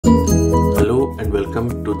and welcome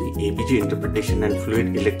to the ABG Interpretation and Fluid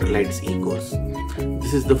Electrolytes E-course.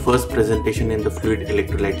 This is the first presentation in the Fluid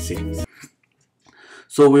Electrolyte series.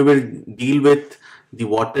 So we will deal with the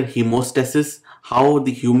water hemostasis, how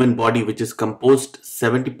the human body, which is composed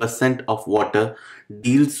 70% of water,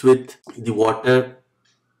 deals with the water.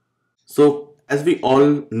 So as we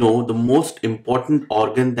all know, the most important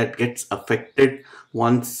organ that gets affected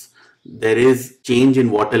once there is change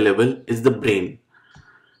in water level is the brain.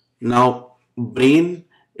 Now, brain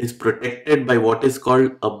is protected by what is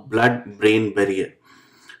called a blood-brain barrier.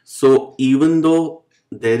 So even though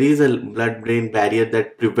there is a blood-brain barrier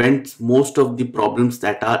that prevents most of the problems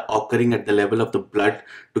that are occurring at the level of the blood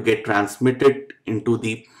to get transmitted into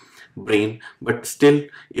the brain, but still,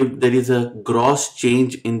 if there is a gross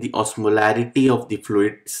change in the osmolarity of the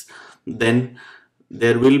fluids, then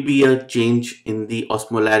there will be a change in the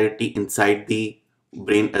osmolarity inside the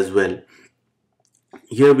brain as well.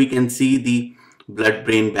 Here we can see the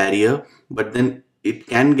blood-brain barrier, but then it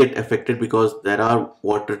can get affected because there are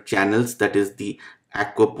water channels, that is the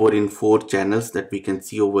Aquaporin 4 channels that we can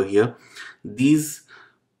see over here. These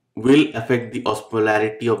will affect the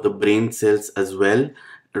osmolarity of the brain cells as well,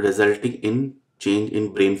 resulting in change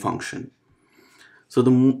in brain function. So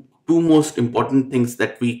the two most important things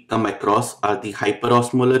that we come across are the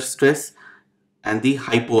hyperosmolar stress and the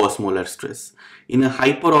hypoosmolar stress. In a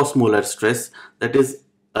hyperosmolar stress, that is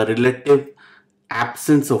a relative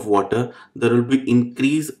absence of water, there will be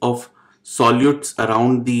increase of solutes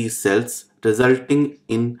around the cells, resulting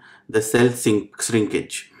in the cell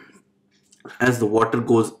shrinkage. As the water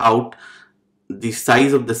goes out, the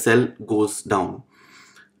size of the cell goes down.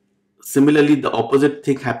 Similarly, the opposite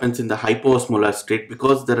thing happens in the hypoosmolar state.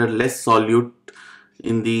 Because there are less solute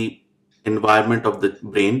in the environment of the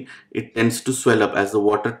brain, it tends to swell up as the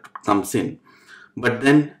water comes in. But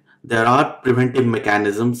then there are preventive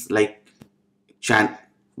mechanisms like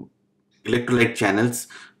electrolyte channels,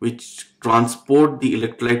 which transport the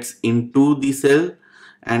electrolytes into the cell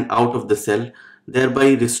and out of the cell,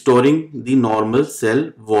 thereby restoring the normal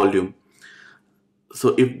cell volume.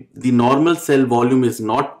 So if the normal cell volume is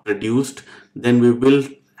not reduced, then we will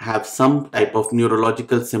have some type of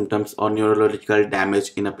neurological symptoms or neurological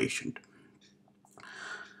damage in a patient.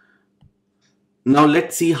 Now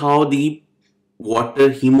let's see how the water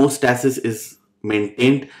hemostasis is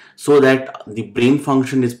maintained so that the brain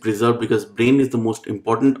function is preserved, because brain is the most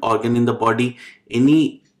important organ in the body.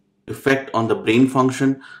 Any effect on the brain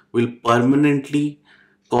function will permanently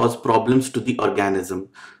cause problems to the organism.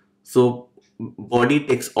 So body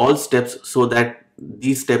takes all steps so that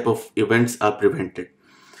these type of events are prevented.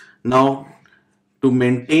 Now, to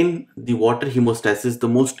maintain the water hemostasis, the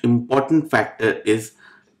most important factor is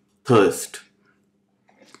thirst.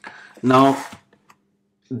 Now,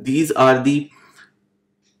 these are the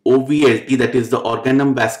OVLT, that is the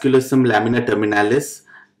organum vasculosum lamina terminalis,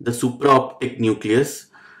 the supraoptic nucleus.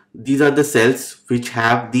 These are the cells which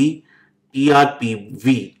have the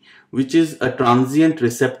TRPV, which is a transient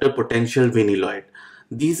receptor potential vanilloid.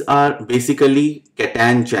 These are basically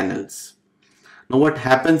cation channels. Now what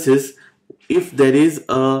happens is, if there is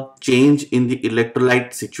a change in the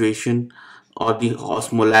electrolyte situation or the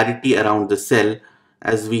osmolarity around the cell,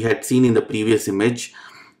 as we had seen in the previous image,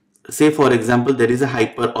 say for example there is a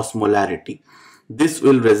hyperosmolarity, this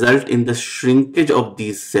will result in the shrinkage of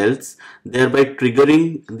these cells, thereby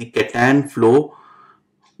triggering the cation flow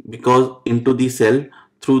into the cell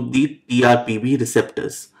through the TRPV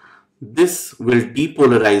receptors. This will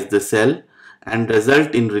depolarize the cell and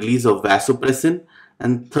result in release of vasopressin,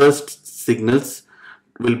 and thirst signals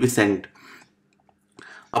will be sent.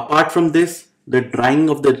 Apart from this, the drying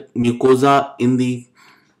of the mucosa in the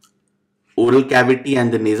oral cavity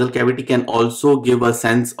and the nasal cavity can also give a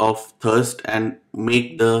sense of thirst and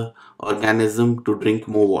make the organism to drink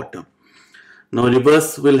more water. Now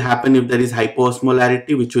reverse will happen if there is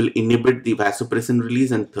hypoosmolarity, which will inhibit the vasopressin release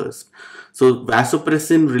and thirst. So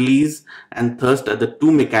vasopressin release and thirst are the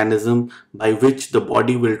two mechanisms by which the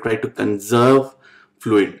body will try to conserve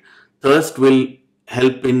fluid. Thirst will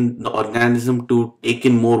help in the organism to take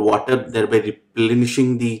in more water, thereby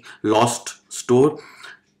replenishing the lost store.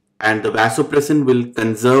 And the vasopressin will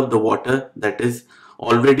conserve the water that is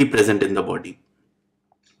already present in the body.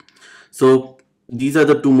 So these are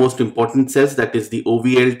the two most important cells, that is the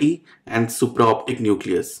OVLT and supraoptic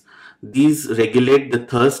nucleus. These regulate the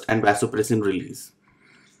thirst and vasopressin release.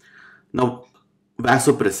 Now,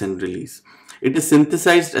 vasopressin release. It is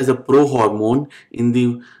synthesized as a prohormone in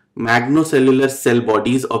the magnocellular cell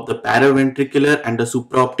bodies of the paraventricular and the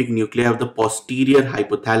supraoptic nuclei of the posterior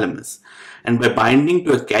hypothalamus, and by binding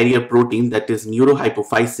to a carrier protein, that is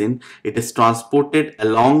neurohypophysin, it is transported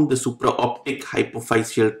along the supraoptic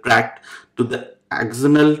hypophyseal tract to the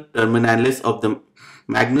axonal terminalis of the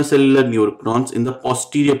magnocellular neurons in the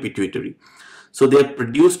posterior pituitary. So they are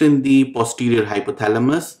produced in the posterior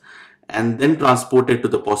hypothalamus and then transported to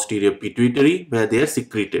the posterior pituitary, where they are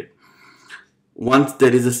secreted. Once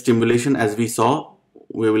there is a stimulation, as we saw,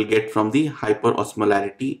 we will get from the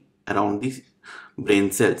hyperosmolarity around the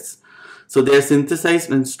brain cells. So they are synthesized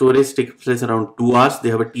and storage takes place around 2 hours. They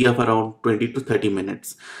have a T of around 20 to 30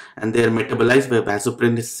 minutes, and they are metabolized by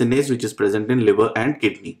vasopressin, which is present in liver and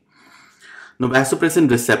kidney. Now, vasopressin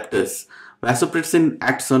receptors. Vasopressin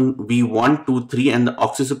acts on V1, 2, 3 and the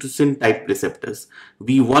oxytocin type receptors.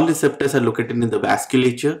 V1 receptors are located in the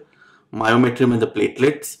vasculature, myometrium and the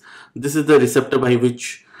platelets. This is the receptor by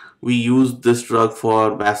which we use this drug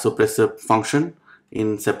for vasopressor function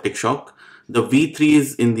in septic shock. The V3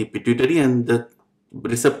 is in the pituitary, and the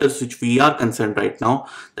receptors which we are concerned right now,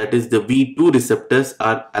 that is the V2 receptors,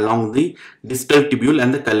 are along the distal tubule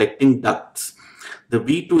and the collecting ducts. The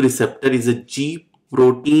V2 receptor is a G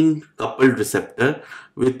protein coupled receptor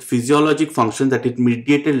with physiologic function that is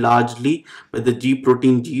mediated largely by the G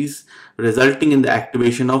protein Gs, resulting in the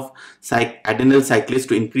activation of adenyl cyclase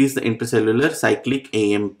to increase the intracellular cyclic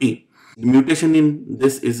AMP. The mutation in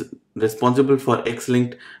this is responsible for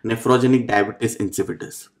X-linked nephrogenic diabetes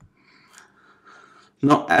insipidus.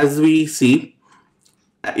 Now, as we see,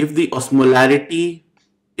 if the osmolarity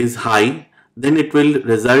is high, then it will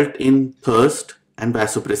result in thirst and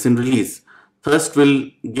vasopressin release. Thirst will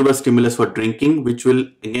give a stimulus for drinking, which will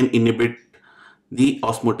again inhibit the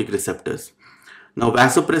osmotic receptors. Now,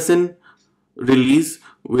 vasopressin release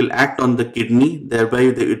will act on the kidney,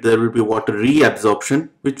 thereby there will be water reabsorption,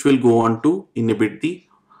 which will go on to inhibit the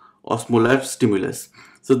osmolar stimulus.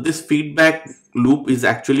 So this feedback loop is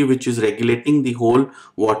actually which is regulating the whole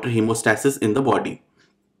water hemostasis in the body.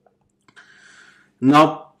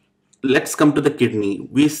 Now, let's come to the kidney.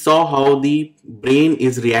 We saw how the brain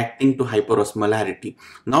is reacting to hyperosmolarity.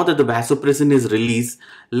 Now that the vasopressin is released,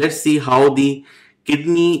 let's see how the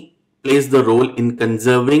kidney plays the role in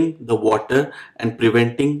conserving the water and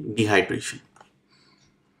preventing dehydration.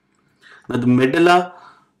 Now, the medulla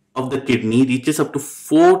of the kidney reaches up to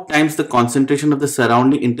 4 times the concentration of the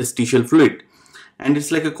surrounding interstitial fluid, and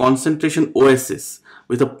it's like a concentration oasis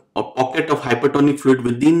with a pocket of hypertonic fluid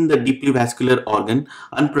within the deeply vascular organ,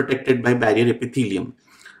 unprotected by barrier epithelium.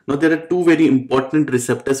 Now, there are 2 very important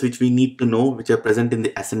receptors which we need to know, which are present in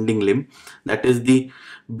the ascending limb. That is the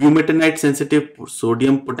bumetanide sensitive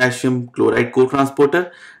sodium potassium chloride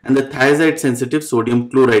cotransporter and the thiazide sensitive sodium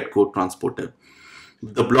chloride cotransporter.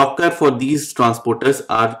 The blocker for these transporters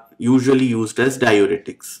are usually used as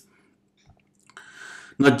diuretics.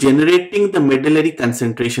 Now, generating the medullary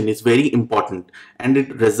concentration is very important, and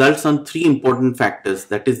it results on 3 important factors.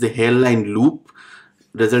 That is the hairline loop,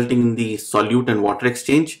 resulting in the solute and water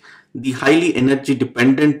exchange, the highly energy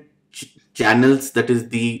dependent channels, that is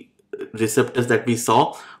the receptors that we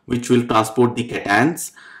saw, which will transport the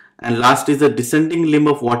cations, and last is the descending limb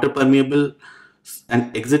of water permeable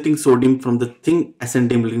and exiting sodium from the thin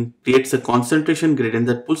ascending limb creates a concentration gradient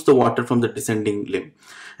that pulls the water from the descending limb.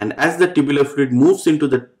 And as the tubular fluid moves into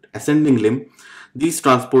the ascending limb, these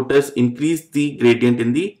transporters increase the gradient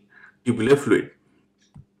in the tubular fluid.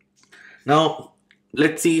 Now,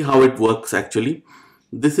 let's see how it works actually.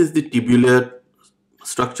 This is the tubular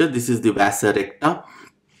structure. This is the vasa recta.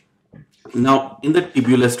 Now, in the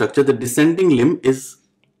tubular structure, the descending limb is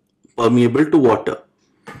permeable to water.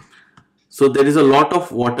 So there is a lot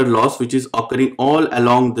of water loss which is occurring all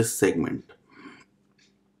along this segment.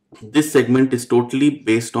 This segment is totally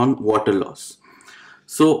based on water loss.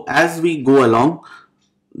 So as we go along,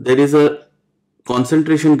 there is a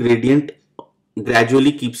concentration gradient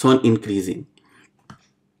gradually keeps on increasing.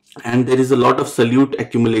 And there is a lot of solute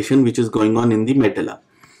accumulation which is going on in the medulla.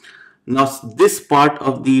 Now, this part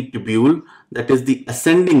of the tubule, that is the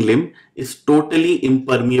ascending limb, is totally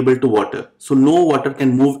impermeable to water. So no water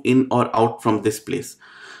can move in or out from this place.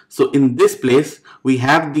 So in this place, we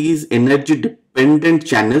have these energy dependent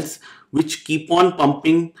channels which keep on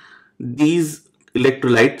pumping these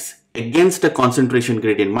electrolytes against a concentration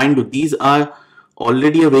gradient. Mind you, these are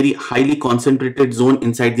already a very highly concentrated zone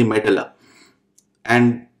inside the medulla.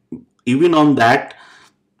 And even on that,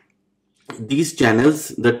 these channels,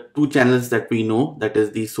 the 2 channels that we know, that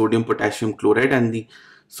is the sodium potassium chloride and the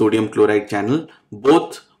sodium chloride channel,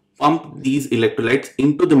 both pump these electrolytes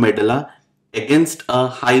into the medulla against a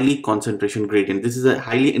highly concentration gradient. This is a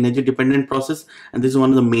highly energy dependent process, and this is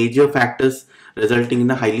one of the major factors resulting in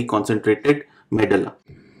a highly concentrated medulla.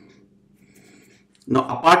 Now,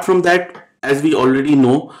 apart from that, as we already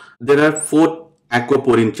know, there are 4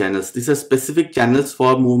 aquaporin channels. These are specific channels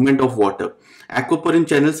for movement of water. Aquaporin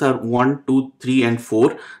channels are 1, 2, 3 and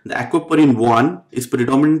 4. The aquaporin 1 is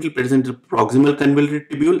predominantly present in the proximal convoluted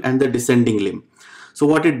tubule and the descending limb. So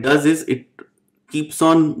what it does is it keeps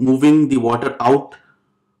on moving the water out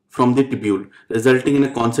from the tubule, resulting in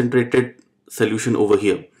a concentrated solution over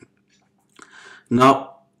here.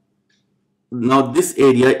 Now this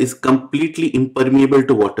area is completely impermeable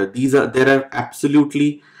to water. There are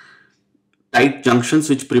absolutely tight junctions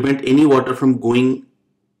which prevent any water from going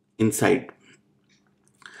inside.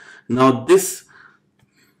 Now this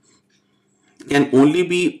can only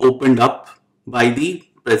be opened up by the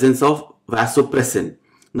presence of vasopressin.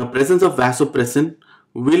 Now presence of vasopressin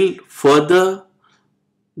will further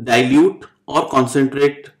dilute or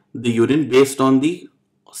concentrate the urine based on the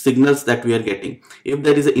signals that we are getting. If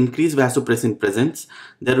there is an increased vasopressin presence,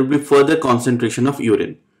 there will be further concentration of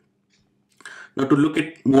urine. Now to look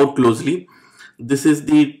at more closely, this is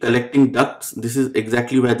the collecting ducts. This is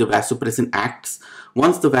exactly where the vasopressin acts.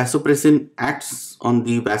 Once the vasopressin acts on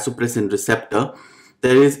the vasopressin receptor,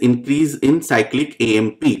 there is increase in cyclic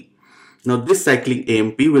AMP. Now this cyclic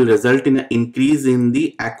AMP will result in an increase in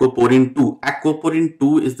the aquaporin 2. Aquaporin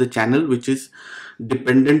 2 is the channel which is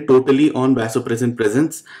dependent totally on vasopressin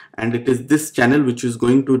presence, and it is this channel which is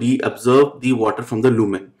going to reabsorb the water from the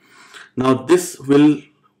lumen. Now this will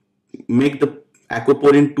make the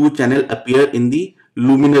aquaporin 2 channel appear in the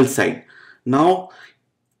luminal side. Now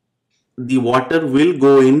the water will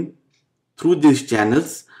go in through these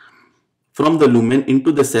channels from the lumen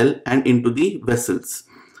into the cell and into the vessels.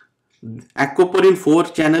 Aquaporin 4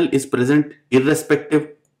 channel is present irrespective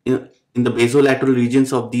in the basolateral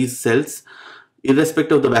regions of these cells,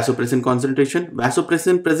 irrespective of the vasopressin concentration.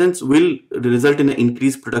 Vasopressin presence will result in an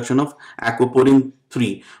increased production of aquaporin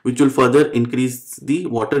 3, which will further increase the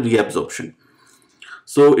water reabsorption.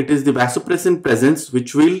 So it is the vasopressin presence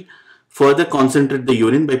which will further concentrate the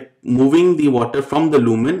urine by moving the water from the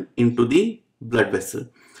lumen into the blood vessel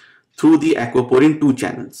through the aquaporin 2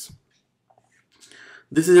 channels.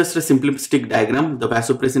 This is just a simplistic diagram. The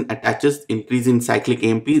vasopressin attaches, increase in cyclic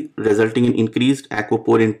AMP, resulting in increased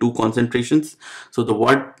aquaporin 2 concentrations. So the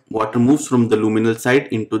water moves from the luminal side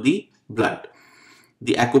into the blood.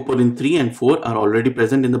 The aquaporin 3 and 4 are already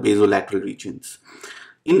present in the basolateral regions.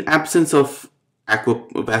 In absence of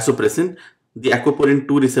vasopressin, the aquaporin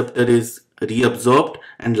 2 receptor is reabsorbed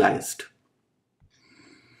and lysed.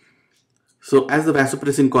 So as the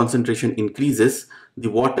vasopressin concentration increases, the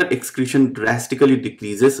water excretion drastically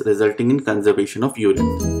decreases, resulting in conservation of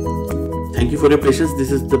urine. Thank you for your patience.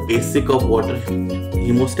 This is the basic of water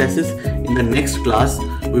hemostasis. In the next class,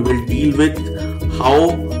 we will deal with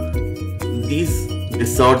how these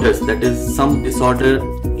disorders, that is some disorder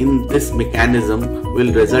in this mechanism,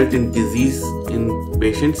 will result in disease in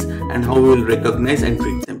patients and how we will recognize and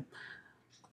treat them.